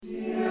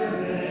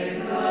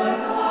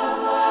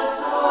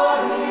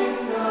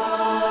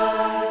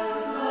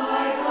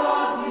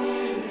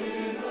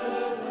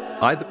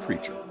I, the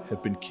preacher,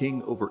 have been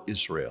king over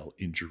Israel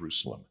in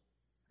Jerusalem,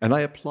 and I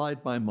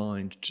applied my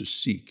mind to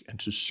seek and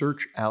to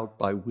search out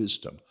by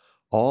wisdom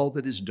all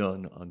that is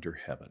done under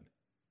heaven.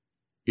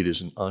 It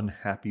is an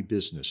unhappy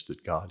business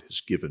that God has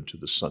given to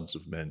the sons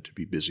of men to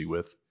be busy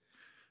with.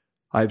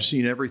 I have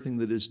seen everything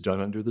that is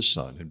done under the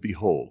sun, and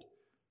behold,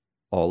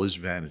 all is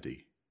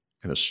vanity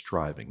and a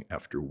striving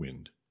after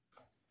wind.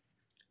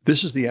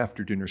 This is the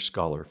After Dinner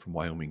Scholar from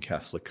Wyoming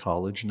Catholic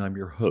College, and I'm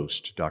your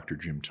host, Dr.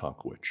 Jim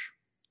Tonkowich.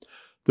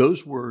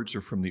 Those words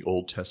are from the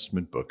Old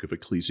Testament book of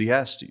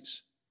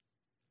Ecclesiastes.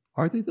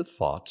 Are they the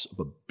thoughts of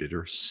a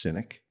bitter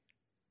cynic?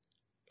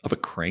 Of a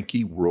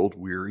cranky,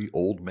 world-weary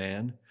old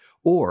man?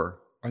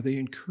 Or are they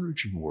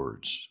encouraging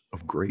words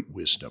of great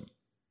wisdom?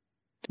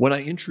 When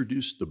I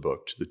introduced the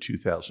book to the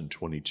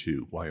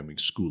 2022 Wyoming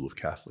School of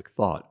Catholic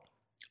Thought,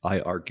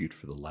 I argued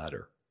for the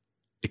latter.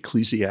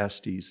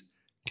 Ecclesiastes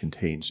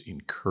contains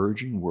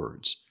encouraging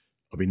words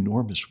of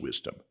enormous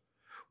wisdom,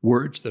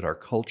 words that our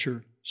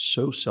culture,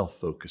 so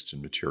self-focused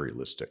and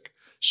materialistic,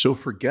 so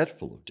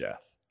forgetful of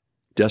death,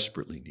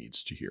 desperately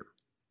needs to hear.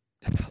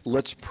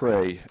 Let's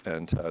pray,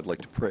 and I'd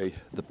like to pray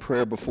the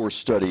prayer before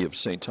study of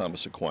St.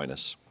 Thomas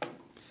Aquinas.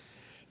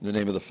 In the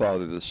name of the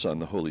Father, the Son,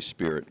 the Holy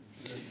Spirit.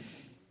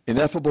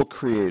 Ineffable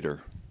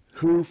Creator,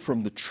 who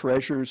from the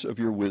treasures of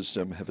your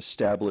wisdom have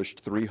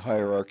established three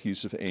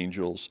hierarchies of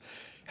angels,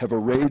 have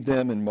arrayed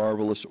them in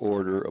marvelous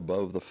order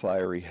above the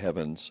fiery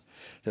heavens,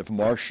 have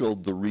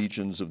marshaled the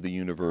regions of the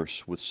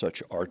universe with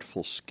such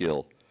artful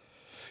skill.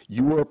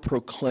 You are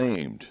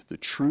proclaimed the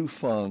true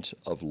font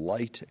of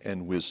light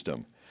and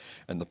wisdom,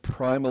 and the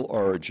primal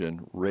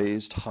origin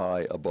raised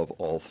high above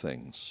all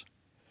things.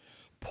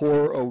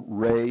 Pour a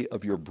ray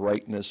of your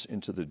brightness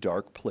into the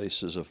dark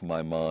places of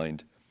my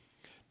mind.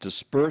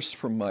 Disperse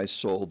from my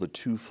soul the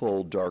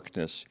twofold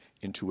darkness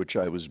into which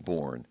I was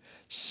born,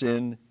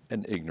 sin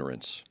and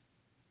ignorance.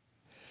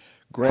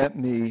 Grant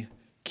me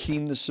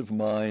keenness of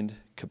mind,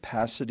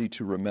 capacity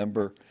to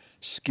remember,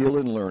 skill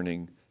in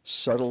learning,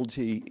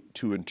 subtlety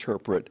to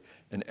interpret,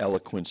 and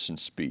eloquence in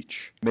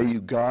speech. May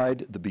you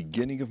guide the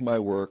beginning of my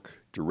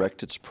work,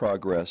 direct its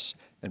progress,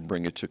 and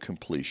bring it to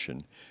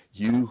completion.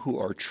 You who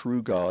are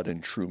true God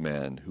and true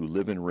man, who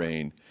live and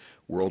reign,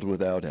 world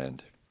without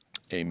end.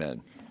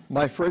 Amen.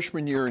 My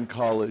freshman year in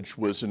college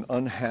was an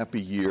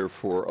unhappy year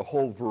for a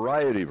whole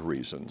variety of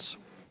reasons.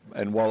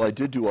 And while I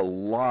did do a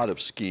lot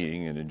of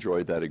skiing and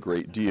enjoyed that a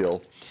great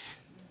deal,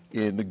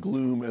 in the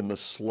gloom and the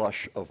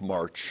slush of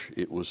March,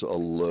 it was a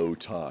low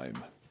time.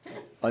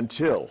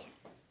 Until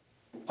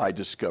I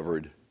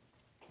discovered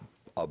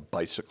a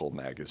bicycle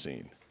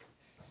magazine.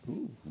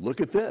 Ooh,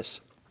 look at this.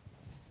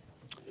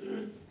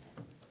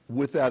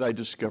 With that, I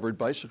discovered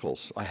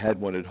bicycles. I had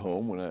one at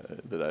home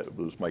it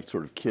was my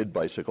sort of kid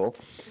bicycle,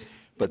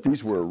 but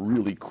these were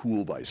really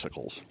cool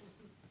bicycles.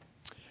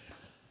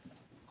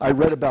 I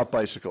read about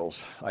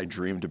bicycles. I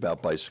dreamed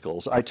about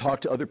bicycles. I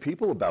talked to other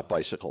people about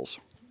bicycles.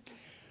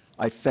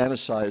 I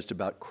fantasized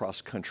about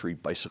cross-country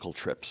bicycle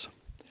trips.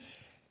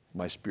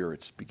 My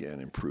spirits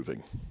began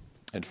improving.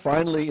 And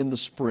finally, in the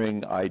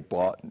spring, I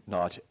bought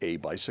not a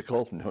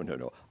bicycle.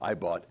 No. I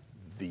bought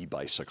the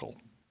bicycle.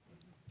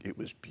 It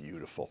was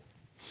beautiful.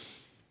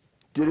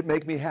 Did it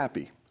make me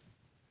happy?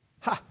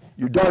 Ha!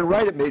 You're darn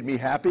right it made me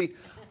happy.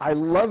 I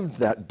loved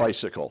that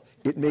bicycle.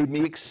 It made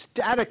me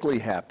ecstatically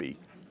happy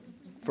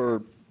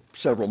for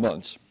several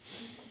months.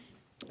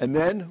 And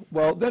then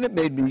it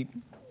made me,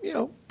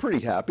 pretty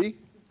happy,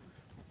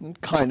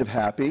 kind of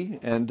happy.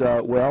 And,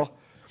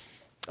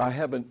 I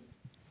haven't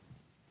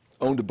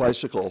owned a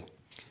bicycle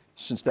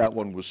since that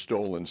one was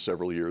stolen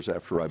several years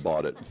after I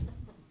bought it.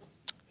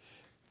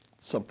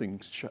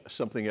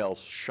 Something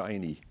else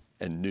shiny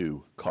and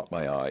new caught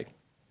my eye.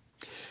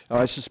 Now,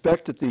 I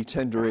suspect at the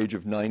tender age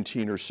of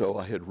 19 or so,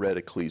 I had read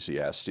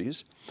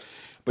Ecclesiastes,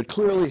 but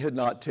clearly had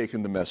not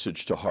taken the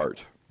message to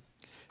heart.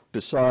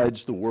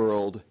 Besides, the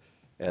world,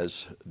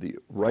 as the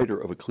writer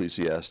of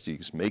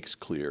Ecclesiastes makes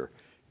clear,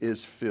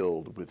 is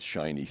filled with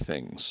shiny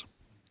things.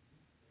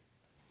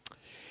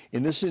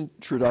 In this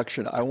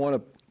introduction, I want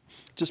to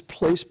just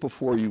place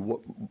before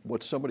you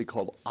what somebody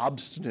called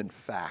obstinate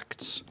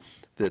facts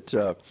that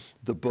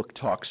the book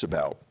talks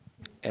about.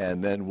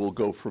 And then we'll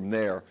go from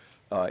there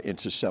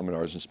into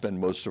seminars and spend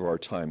most of our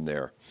time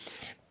there.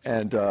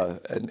 And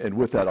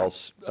with that,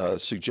 I'll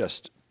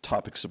suggest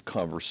topics of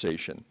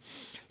conversation.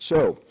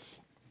 So,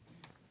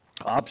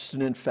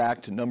 obstinate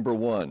fact number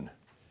one,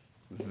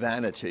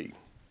 vanity.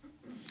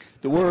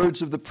 The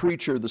words of the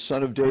preacher, the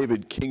son of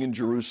David, king in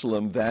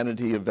Jerusalem,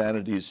 vanity of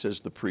vanities, says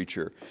the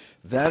preacher.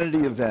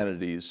 Vanity of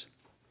vanities,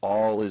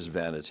 all is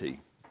vanity.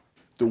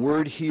 The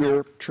word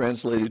here,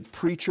 translated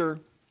preacher,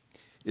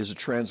 is a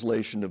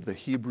translation of the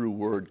Hebrew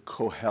word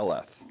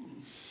koheleth.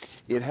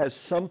 It has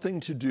something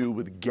to do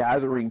with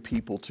gathering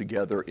people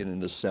together in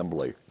an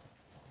assembly.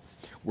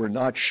 We're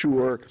not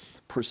sure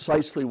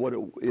precisely what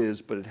it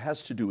is, but it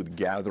has to do with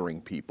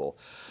gathering people.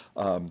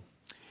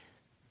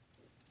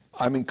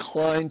 I'm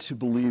inclined to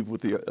believe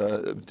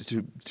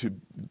to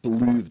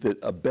believe that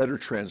a better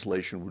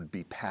translation would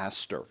be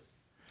pastor.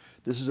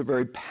 This is a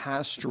very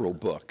pastoral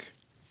book.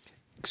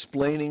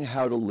 explaining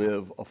how to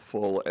live a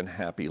full and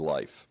happy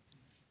life.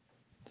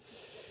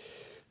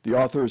 The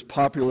author is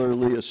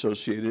popularly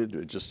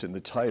associated, just in the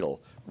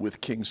title,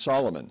 with King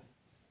Solomon,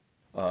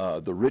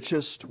 the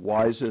richest,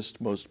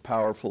 wisest, most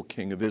powerful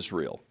king of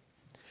Israel.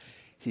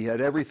 He had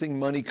everything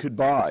money could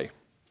buy.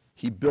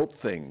 He built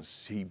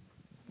things. He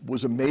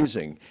was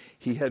amazing.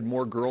 He had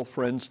more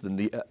girlfriends than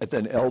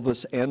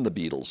Elvis and the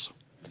Beatles.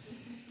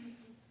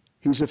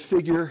 He's a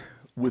figure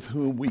with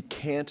whom we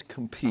can't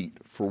compete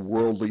for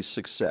worldly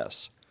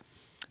success,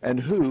 and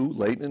who,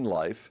 late in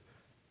life,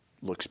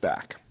 looks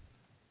back.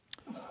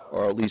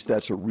 Or at least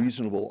that's a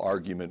reasonable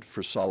argument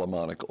for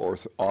Solomonic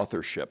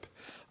authorship,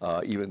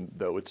 even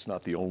though it's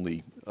not the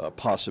only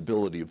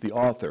possibility of the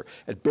author.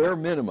 At bare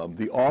minimum,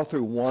 the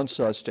author wants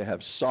us to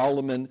have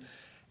Solomon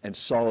and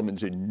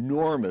Solomon's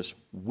enormous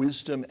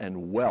wisdom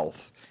and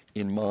wealth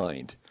in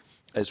mind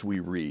as we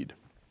read.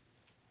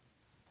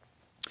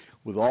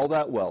 With all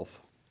that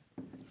wealth,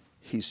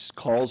 he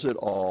calls it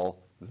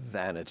all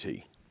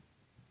vanity.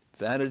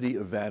 Vanity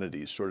of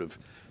vanities, sort of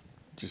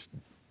just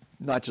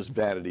not just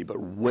vanity, but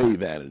way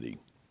vanity.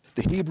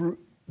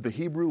 The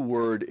Hebrew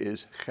word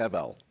is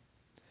chevel,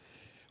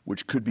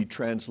 which could be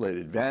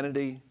translated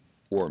vanity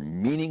or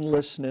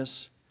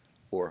meaninglessness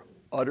or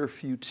utter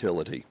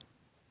futility.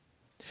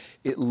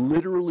 It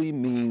literally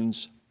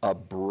means a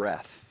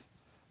breath,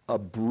 a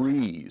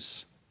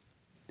breeze.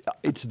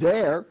 It's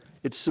there,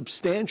 it's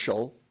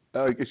substantial,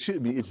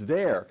 it's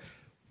there,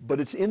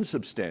 but it's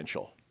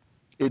insubstantial.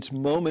 It's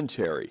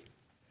momentary.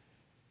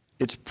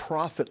 It's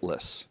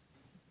profitless.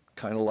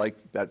 Kind of like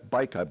that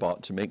bike I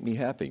bought to make me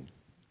happy.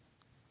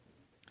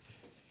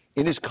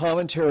 In his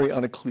commentary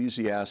on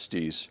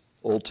Ecclesiastes,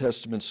 Old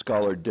Testament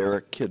scholar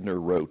Derek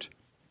Kidner wrote,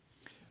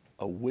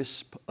 "A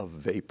wisp of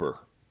vapor,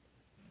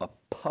 a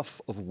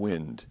puff of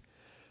wind,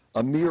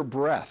 a mere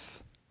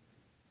breath,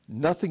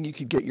 nothing you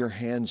could get your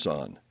hands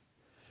on,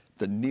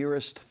 the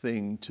nearest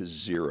thing to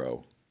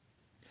zero.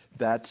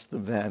 That's the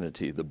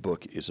vanity the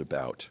book is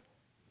about."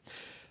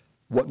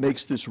 What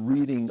makes this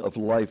reading of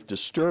life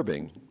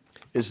disturbing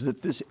is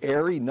that this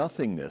airy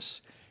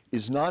nothingness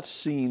is not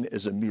seen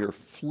as a mere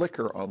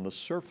flicker on the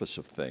surface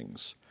of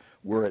things,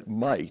 where it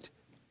might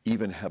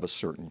even have a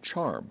certain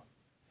charm.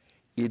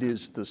 It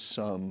is the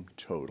sum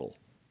total,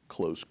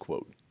 close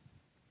quote.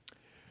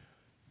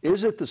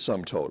 Is it the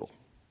sum total?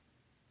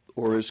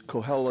 Or is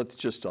Koheleth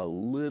just a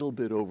little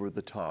bit over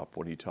the top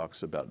when he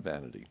talks about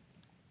vanity?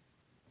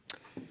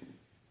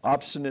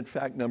 Obstinate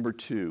fact number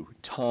 2,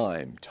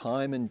 time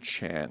and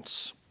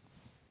chance.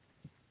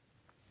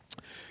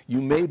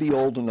 You may be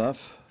old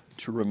enough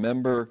to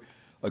remember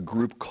a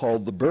group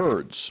called the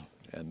Byrds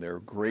and their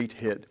great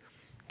hit,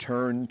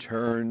 "Turn,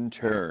 Turn,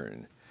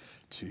 Turn,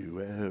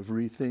 to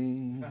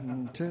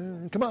everything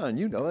turn." Come on,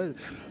 you know it.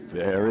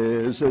 There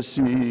is a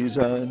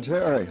season.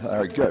 All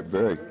right, good,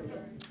 very,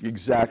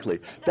 exactly.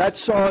 That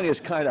song is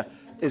kind of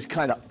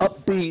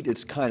upbeat.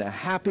 It's kind of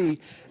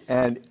happy,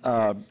 and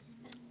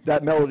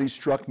that melody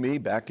struck me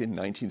back in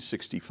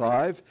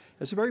 1965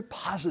 as a very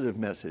positive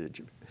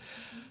message.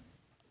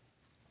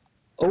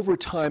 Over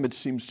time, it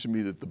seems to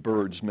me that the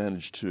Byrds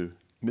managed to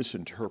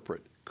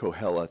misinterpret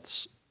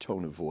Koheleth's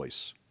tone of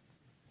voice.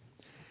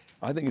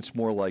 I think it's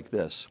more like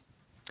this.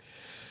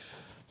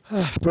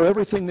 For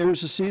everything there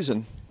is a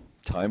season,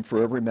 time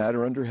for every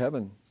matter under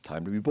heaven,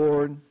 time to be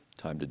born,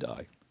 time to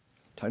die,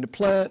 time to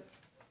plant,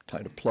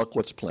 time to pluck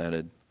what's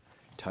planted,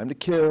 time to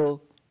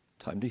kill,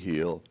 time to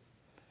heal,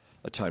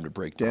 a time to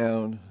break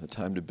down, a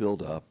time to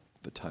build up,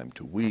 a time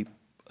to weep,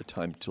 a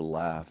time to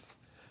laugh,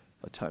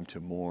 a time to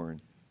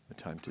mourn, a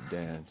time to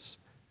dance,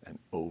 and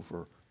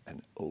over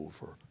and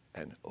over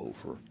and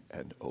over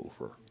and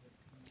over.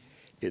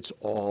 It's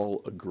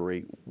all a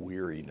great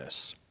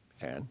weariness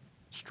and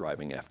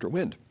striving after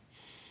wind.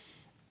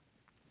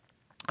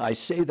 I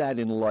say that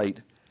in light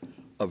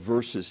of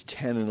verses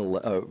 10 and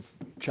 11, of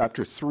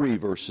chapter 3,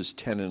 verses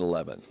 10 and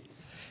 11.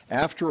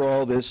 After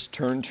all this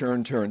turn,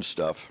 turn, turn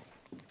stuff,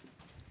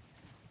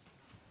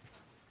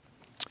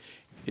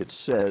 it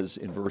says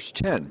in verse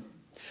 10,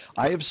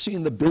 "I have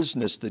seen the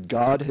business that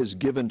God has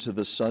given to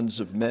the sons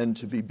of men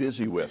to be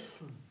busy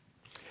with."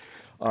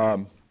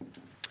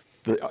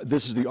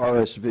 This is the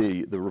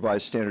RSV, the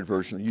Revised Standard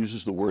Version, that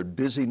uses the word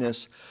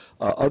busyness.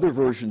 Other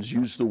versions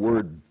use the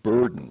word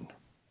burden.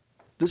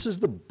 This is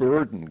the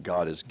burden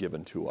God has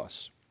given to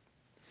us.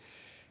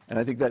 And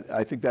I think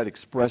that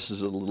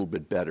expresses it a little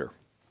bit better.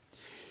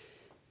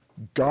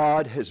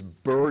 God has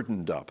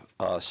burdened up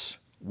us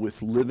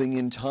with living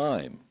in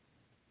time.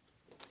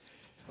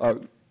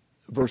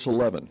 Verse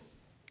 11,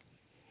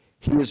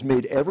 "He has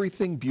made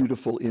everything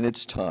beautiful in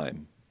its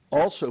time.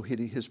 Also,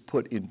 he has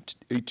put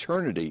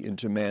eternity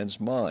into man's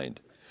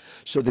mind,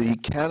 so that he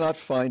cannot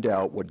find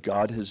out what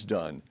God has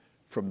done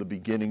from the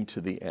beginning to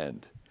the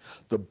end."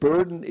 The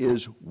burden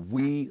is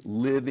we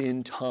live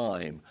in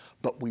time,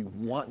 but we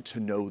want to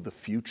know the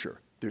future.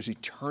 There's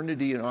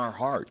eternity in our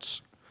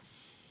hearts.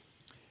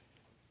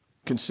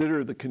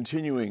 Consider the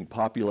continuing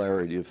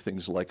popularity of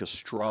things like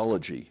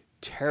astrology,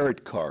 tarot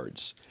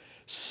cards,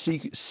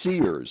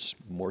 seers,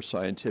 more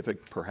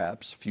scientific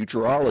perhaps,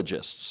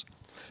 futurologists.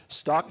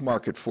 stock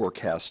market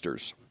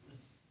forecasters.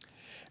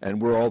 And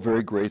we're all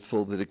very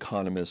grateful that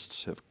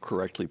economists have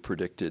correctly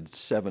predicted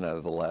 7 out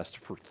of the last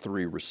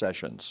 3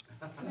 recessions.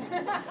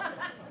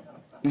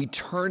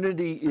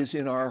 Eternity is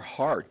in our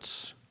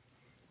hearts.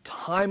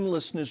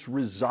 Timelessness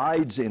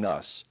resides in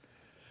us.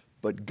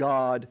 But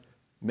God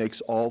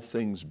makes all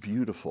things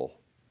beautiful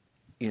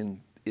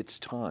in its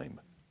time.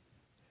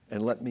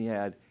 And let me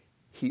add,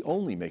 he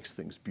only makes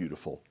things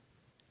beautiful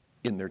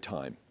in their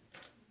time.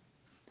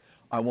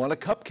 I want a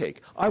cupcake.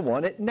 I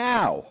want it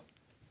now.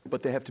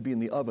 But they have to be in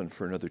the oven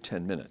for another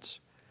 10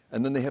 minutes.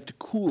 And then they have to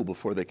cool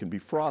before they can be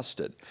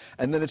frosted.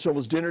 And then it's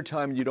almost dinner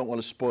time and you don't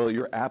want to spoil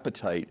your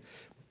appetite.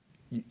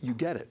 You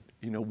get it.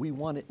 We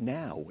want it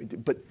now.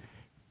 But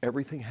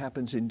everything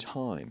happens in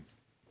time.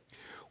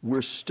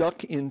 We're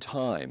stuck in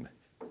time.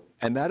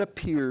 And that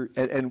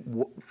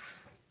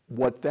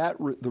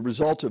the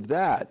result of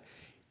that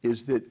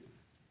is that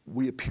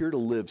we appear to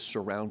live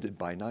surrounded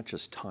by not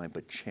just time,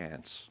 but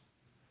chance,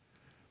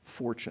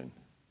 fortune.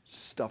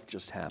 Stuff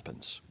just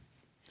happens.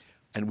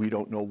 And we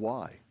don't know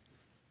why.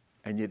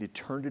 And yet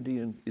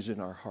eternity is in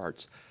our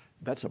hearts.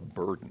 That's a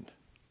burden.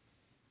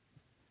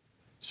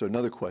 So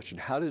another question,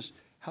 how does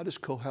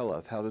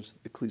Koheleth, how does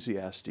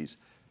Ecclesiastes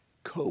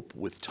cope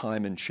with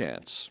time and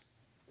chance?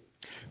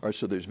 All right,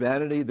 so there's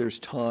vanity, there's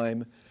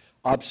time.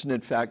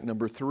 Obstinate fact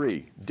number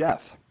 3,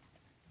 death.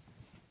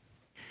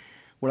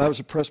 When I was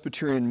a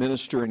Presbyterian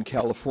minister in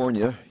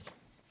California,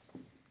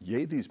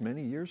 these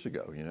many years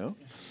ago,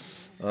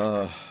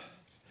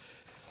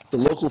 the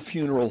local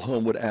funeral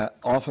home would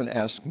often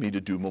ask me to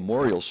do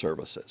memorial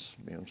services.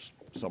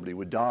 Somebody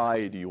would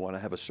die. Do you want to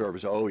have a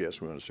service? Oh,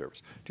 yes, we want a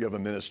service. Do you have a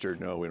minister?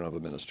 No, we don't have a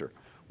minister.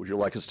 Would you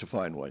like us to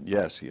find one?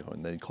 Yes,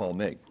 and they'd call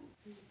me.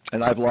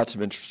 And I have lots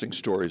of interesting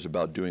stories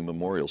about doing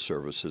memorial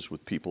services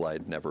with people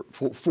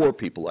for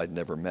people I'd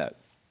never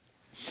met.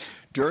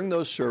 During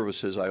those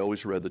services, I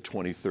always read the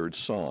 23rd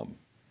Psalm,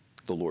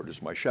 "The Lord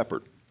is my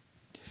shepherd."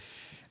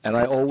 And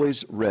I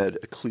always read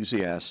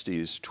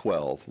Ecclesiastes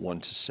 12,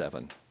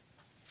 1-7.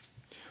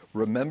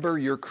 Remember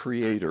your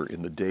Creator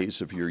in the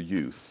days of your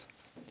youth,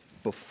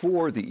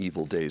 before the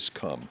evil days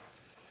come.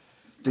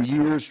 The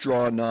years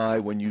draw nigh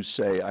when you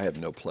say, I have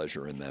no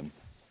pleasure in them.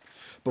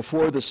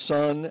 Before the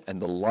sun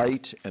and the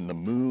light and the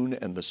moon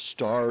and the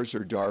stars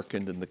are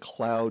darkened and the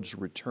clouds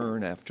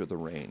return after the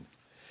rain.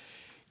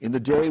 In the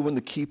day when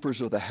the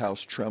keepers of the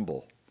house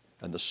tremble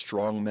and the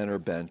strong men are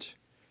bent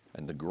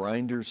and the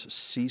grinders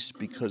cease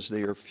because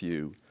they are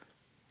few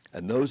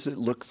and those that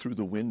look through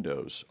the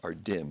windows are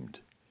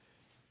dimmed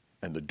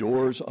and the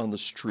doors on the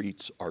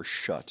streets are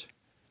shut,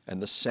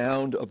 and the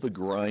sound of the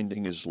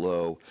grinding is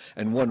low,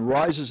 and one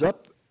rises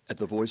up at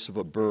the voice of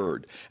a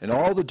bird, and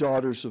all the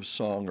daughters of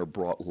song are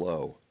brought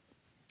low.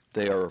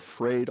 They are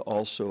afraid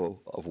also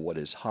of what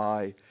is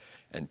high,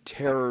 and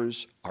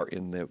terrors are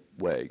in their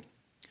way.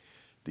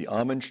 The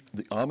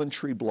almond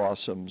tree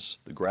blossoms,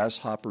 the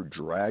grasshopper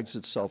drags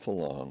itself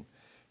along,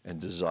 and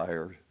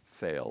desire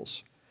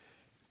fails.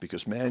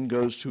 Because man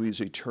goes to his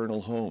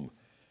eternal home,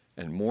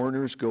 and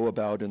mourners go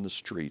about in the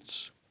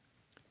streets.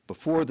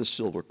 Before the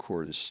silver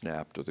cord is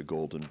snapped, or the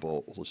golden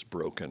bowl is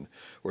broken,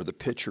 or the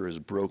pitcher is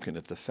broken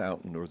at the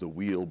fountain, or the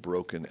wheel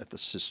broken at the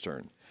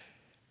cistern,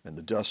 and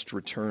the dust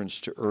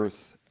returns to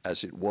earth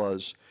as it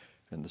was,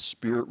 and the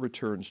spirit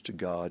returns to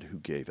God who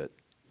gave it.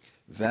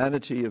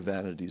 Vanity of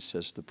vanities,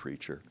 says the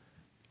preacher.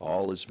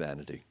 All is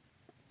vanity.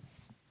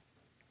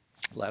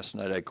 Last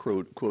night I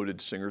quoted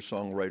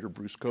singer-songwriter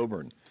Bruce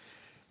Cockburn.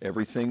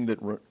 Everything that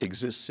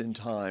exists in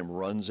time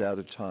runs out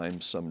of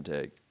time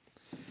someday.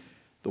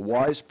 The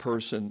wise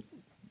person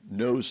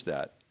knows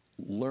that,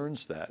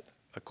 learns that,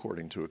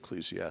 according to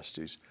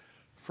Ecclesiastes,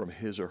 from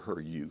his or her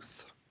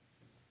youth.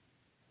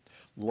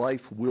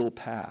 Life will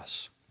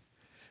pass.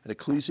 And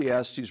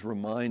Ecclesiastes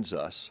reminds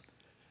us,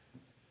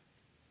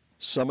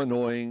 some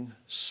annoying,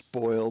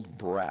 spoiled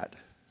brat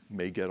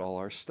may get all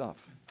our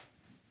stuff.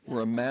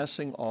 We're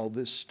amassing all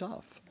this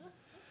stuff.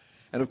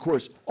 And of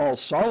course, all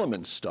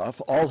Solomon's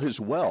stuff, all his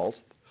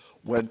wealth,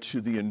 went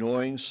to the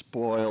annoying,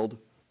 spoiled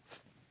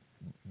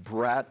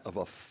brat of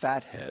a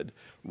fathead,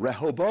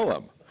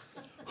 Rehoboam,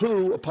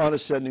 who, upon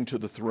ascending to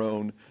the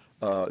throne,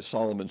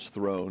 Solomon's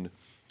throne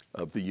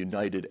of the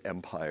United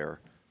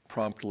Empire,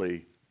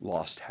 promptly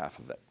lost half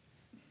of it.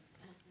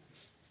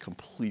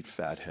 Complete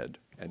fathead.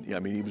 And I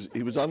mean,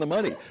 he was on the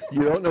money.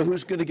 You don't know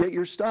who's going to get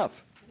your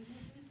stuff.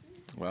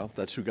 Well,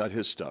 that's who got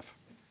his stuff.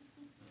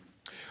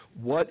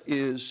 What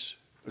is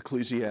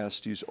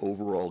Ecclesiastes'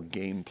 overall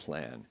game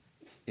plan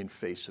in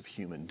face of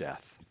human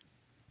death?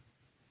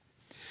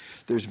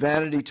 There's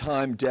vanity,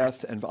 time,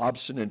 death, and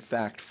obstinate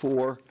fact.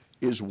 4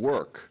 is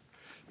work.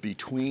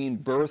 Between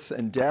birth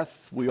and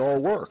death, we all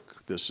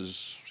work. This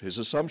is his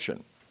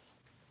assumption.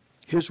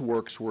 His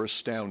works were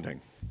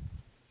astounding.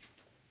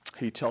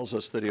 He tells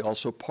us that he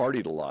also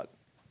partied a lot.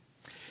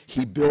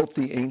 He built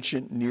the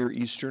ancient Near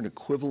Eastern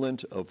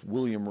equivalent of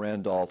William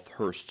Randolph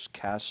Hearst's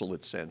castle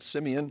at San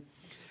Simeon,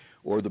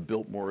 or the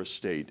Biltmore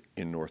Estate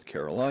in North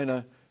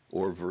Carolina,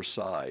 or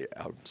Versailles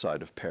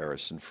outside of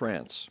Paris in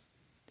France.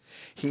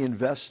 He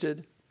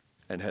invested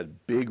and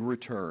had big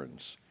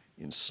returns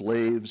in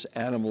slaves,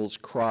 animals,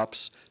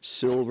 crops,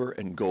 silver,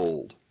 and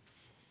gold.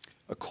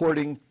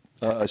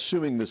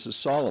 Assuming this is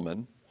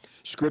Solomon,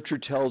 Scripture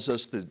tells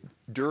us that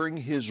during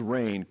his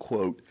reign,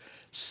 quote,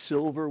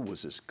 silver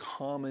was as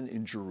common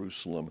in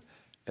Jerusalem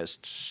as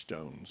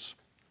stones.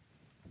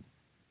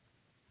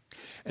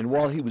 And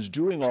while he was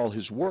doing all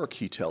his work,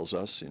 he tells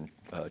us in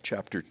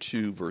chapter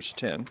 2, verse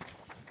 10,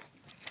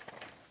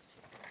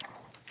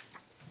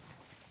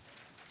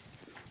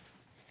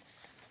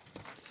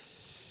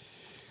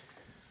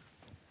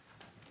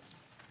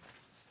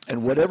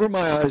 and whatever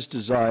my eyes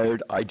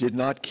desired, I did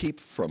not keep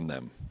from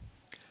them.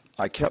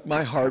 I kept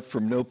my heart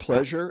from no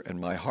pleasure, and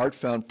my heart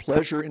found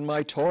pleasure in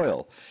my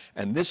toil,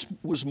 and this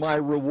was my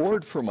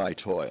reward for my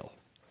toil.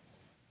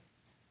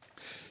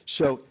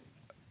 So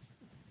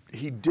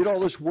he did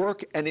all this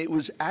work, and it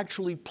was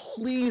actually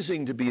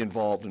pleasing to be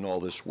involved in all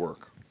this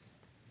work.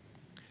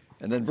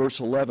 And then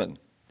verse 11,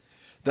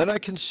 then I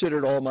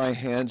considered all my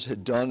hands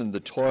had done and the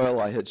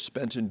toil I had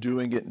spent in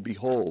doing it, and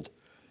behold,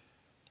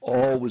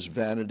 all was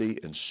vanity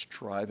and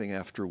striving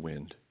after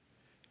wind,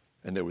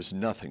 and there was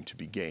nothing to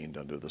be gained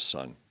under the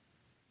sun.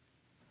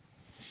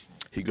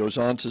 He goes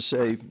on to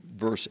say,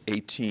 verse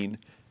 18,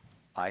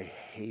 I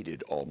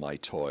hated all my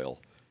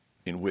toil,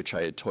 in which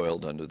I had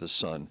toiled under the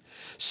sun,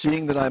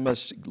 seeing that I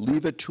must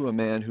leave it to a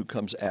man who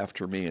comes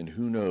after me, and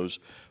who knows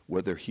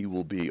whether he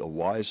will be a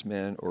wise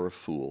man or a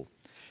fool.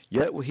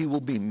 Yet he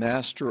will be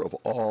master of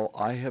all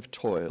I have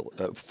toiled,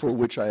 for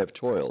which I have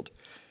toiled,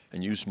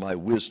 and used my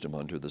wisdom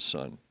under the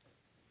sun.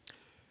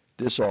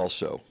 This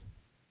also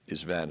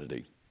is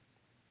vanity.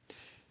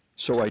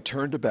 So I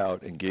turned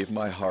about and gave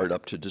my heart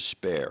up to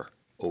despair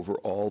over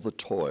all the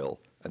toil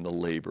and the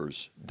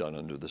labors done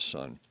under the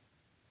sun.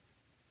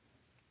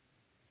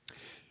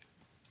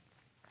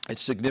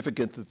 It's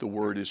significant that the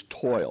word is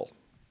toil.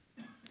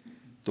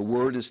 The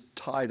word is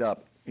tied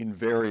up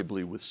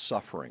invariably with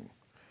suffering.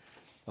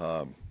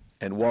 And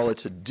while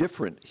it's a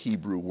different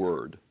Hebrew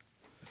word,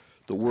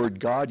 the word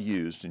God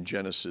used in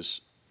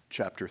Genesis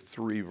chapter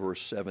 3,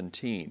 verse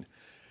 17,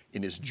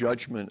 in his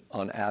judgment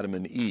on Adam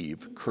and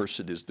Eve,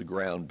 cursed is the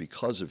ground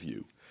because of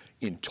you.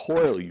 In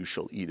toil you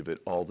shall eat of it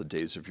all the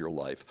days of your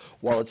life.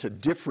 While it's a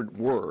different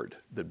word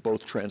that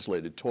both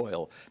translated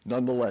toil,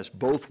 nonetheless,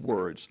 both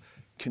words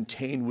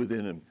contain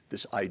within them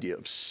this idea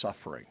of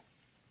suffering.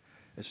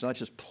 It's not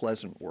just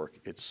pleasant work,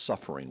 it's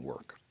suffering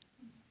work.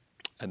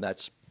 And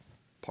that's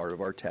part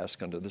of our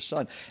task under the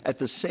sun. At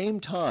the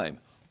same time,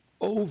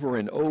 over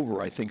and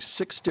over, I think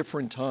 6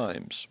 different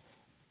times,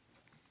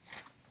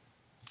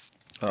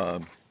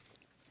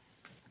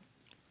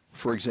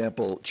 for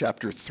example,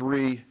 chapter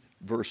 3,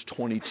 verse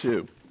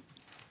 22,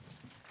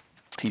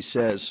 he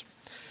says,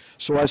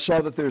 so I saw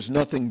that there's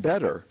nothing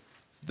better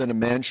than a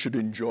man should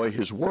enjoy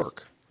his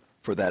work,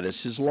 for that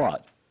is his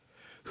lot.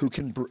 Who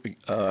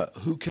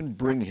can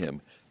bring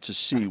him to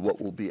see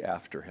what will be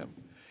after him?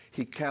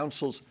 He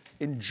counsels,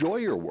 enjoy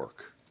your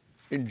work.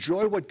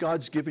 Enjoy what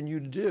God's given you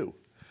to do.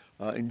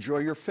 Enjoy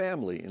your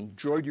family.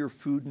 Enjoy your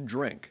food and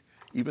drink,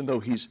 even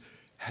though he's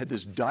had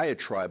this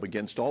diatribe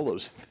against all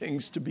those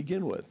things to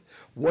begin with.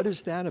 What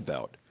is that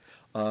about?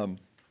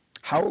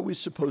 How are we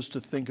supposed to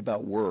think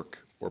about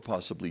work or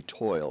possibly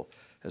toil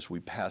as we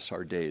pass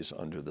our days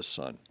under the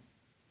sun?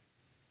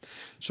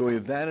 So we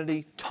have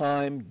vanity,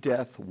 time,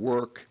 death,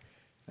 work,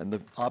 and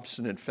the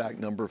obstinate fact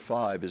number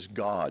 5 is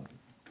God.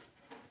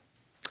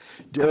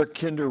 Derek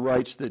Kinder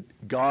writes that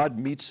God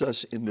meets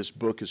us in this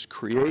book as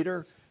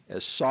creator,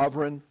 as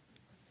sovereign,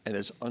 and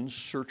as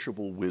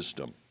unsearchable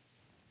wisdom.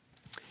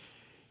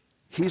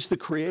 He's the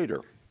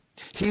creator.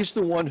 He's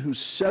the one who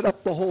set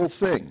up the whole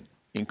thing,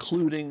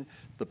 including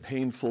the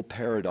painful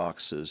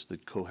paradoxes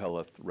that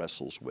Koheleth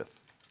wrestles with.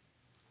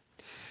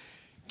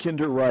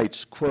 Kinder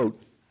writes, quote,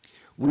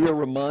 we are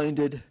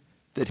reminded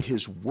that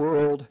his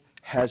world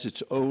has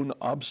its own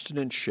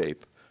obstinate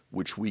shape,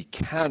 which we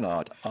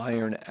cannot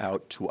iron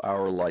out to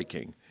our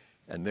liking,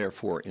 and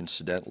therefore,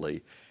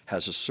 incidentally,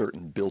 has a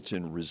certain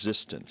built-in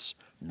resistance,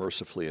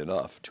 mercifully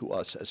enough, to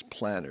us as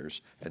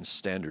planners and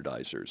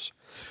standardizers.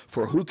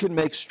 For who can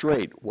make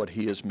straight what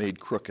he has made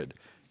crooked?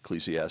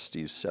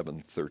 Ecclesiastes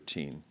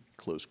 7:13,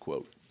 close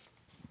quote.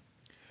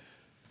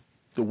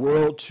 The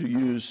world, to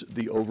use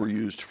the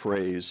overused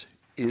phrase,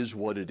 is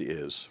what it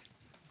is,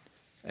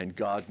 and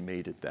God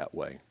made it that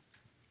way.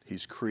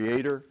 He's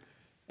creator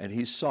and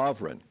he's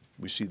sovereign.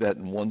 We see that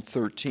in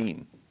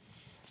 1:13.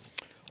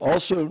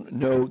 Also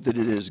know that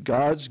it is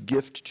God's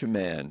gift to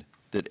man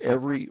that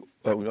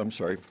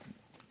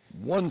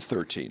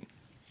 1:13.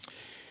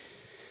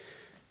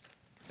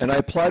 And I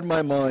applied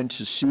my mind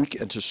to seek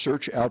and to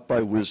search out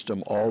by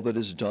wisdom all that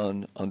is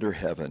done under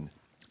heaven.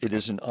 It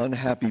is an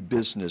unhappy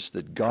business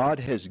that God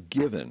has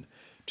given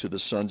to the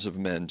sons of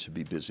men to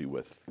be busy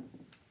with.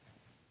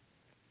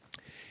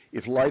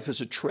 If life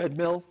is a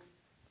treadmill,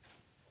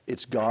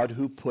 it's God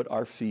who put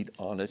our feet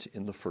on it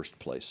in the first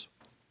place.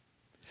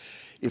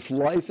 If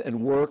life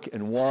and work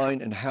and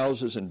wine and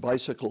houses and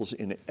bicycles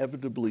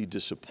inevitably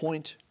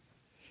disappoint,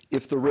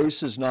 If the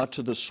race is not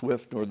to the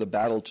swift, nor the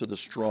battle to the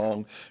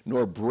strong,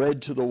 nor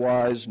bread to the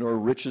wise, nor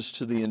riches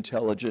to the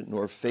intelligent,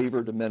 nor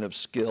favor to men of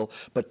skill,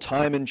 but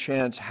time and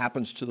chance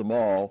happens to them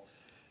all,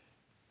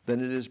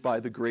 then it is by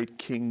the great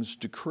king's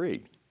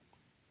decree.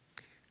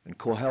 And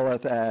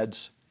Koheleth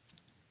adds,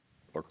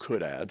 or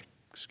could add,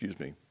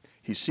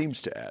 he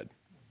seems to add,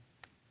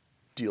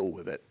 deal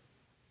with it.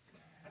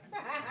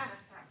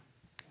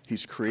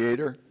 He's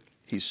creator,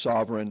 he's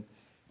sovereign,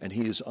 and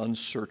he is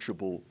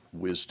unsearchable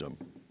wisdom,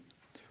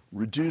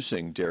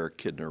 reducing, Derek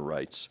Kidner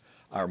writes,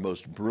 our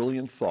most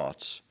brilliant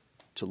thoughts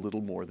to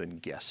little more than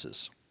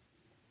guesses.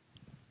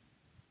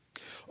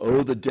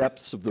 Oh, the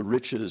depths of the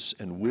riches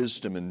and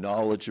wisdom and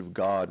knowledge of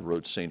God,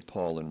 wrote St.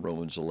 Paul in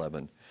Romans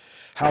 11.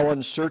 How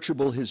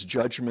unsearchable his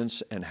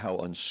judgments and how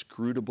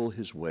inscrutable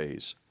his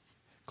ways.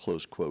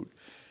 Close quote.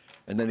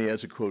 And then he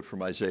has a quote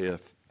from Isaiah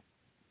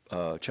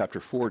chapter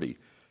 40.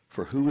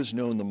 For who has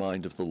known the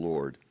mind of the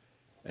Lord,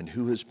 and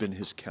who has been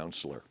his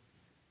counselor?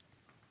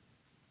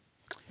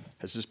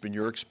 Has this been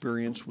your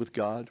experience with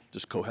God?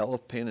 Does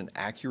Koheleth paint an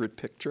accurate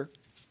picture?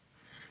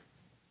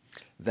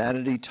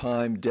 Vanity,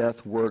 time,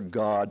 death, work,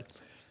 God.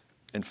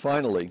 And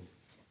finally,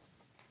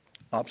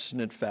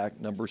 obstinate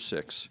fact number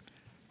 6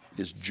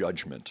 is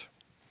judgment.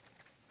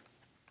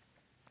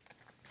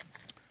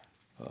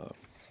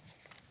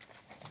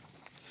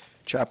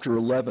 Chapter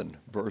 11,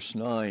 verse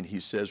 9, he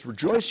says,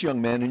 rejoice,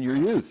 young man, in your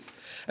youth,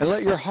 and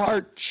let your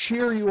heart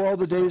cheer you all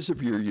the days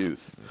of your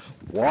youth.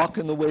 Walk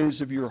in the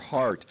ways of your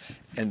heart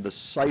and the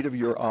sight of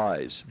your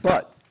eyes.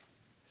 But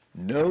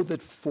know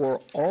that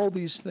for all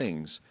these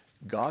things,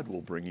 God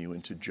will bring you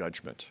into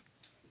judgment.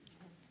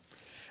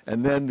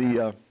 And then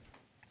the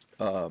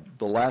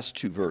last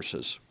 2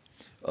 verses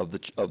of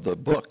the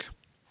book.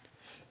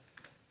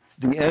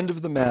 The end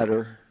of the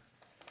matter,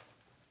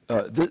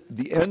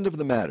 the end of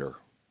the matter,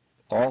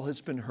 all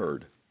has been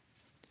heard.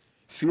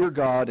 Fear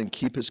God and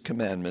keep his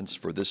commandments,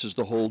 for this is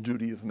the whole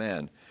duty of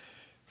man.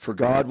 For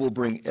God will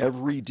bring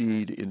every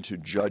deed into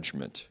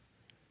judgment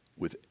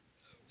with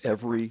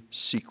every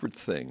secret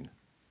thing,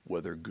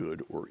 whether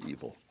good or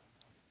evil.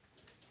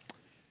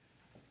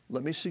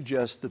 Let me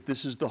suggest that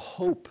this is the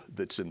hope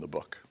that's in the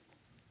book.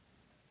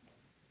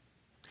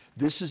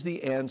 This is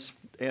the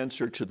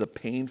answer to the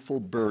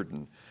painful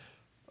burden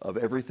of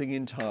everything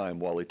in time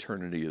while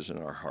eternity is in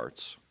our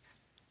hearts.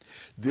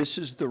 This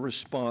is the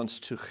response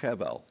to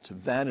chevel, to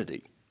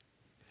vanity.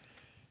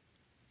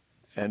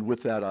 And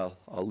with that, I'll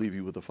leave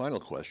you with the final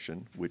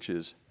question, which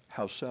is,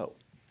 how so?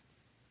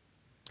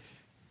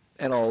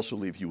 And I'll also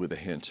leave you with a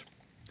hint.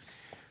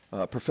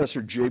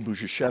 Professor Jay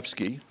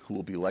Budziszewski, who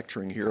will be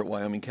lecturing here at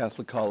Wyoming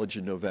Catholic College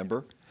in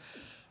November,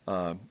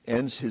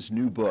 ends his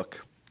new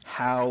book,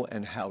 How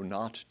and How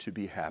Not to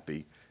Be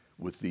Happy,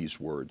 with these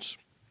words.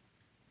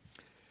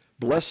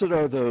 Blessed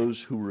are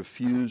those who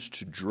refuse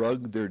to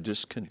drug their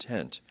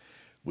discontent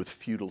with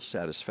futile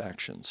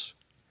satisfactions.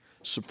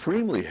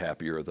 Supremely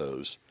happy are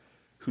those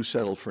who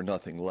settle for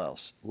nothing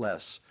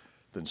less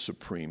than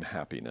supreme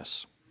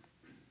happiness.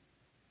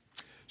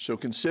 So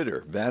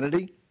consider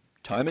vanity,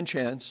 time and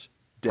chance,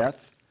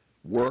 death,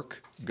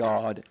 work,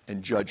 God,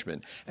 and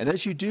judgment. And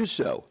as you do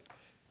so,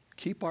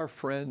 keep our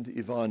friend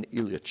Ivan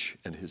Ilyich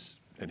and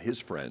his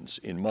friends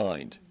in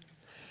mind.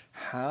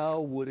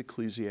 How would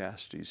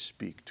Ecclesiastes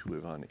speak to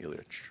Ivan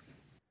Ilyich?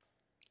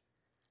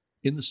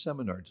 In the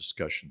seminar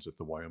discussions at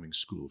the Wyoming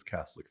School of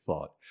Catholic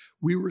Thought,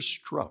 we were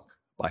struck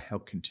by how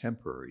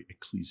contemporary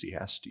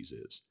Ecclesiastes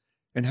is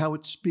and how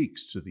it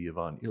speaks to the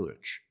Ivan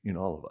Ilyich in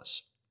all of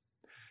us.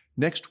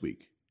 Next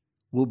week,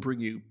 we'll bring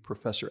you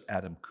Professor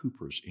Adam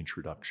Cooper's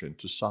introduction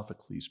to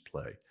Sophocles'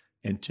 play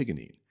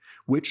Antigone,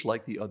 which,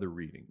 like the other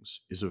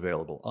readings, is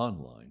available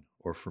online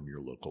or from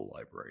your local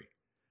library.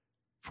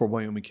 For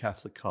Wyoming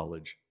Catholic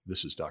College,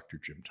 this is Dr.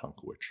 Jim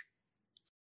Tonkowich.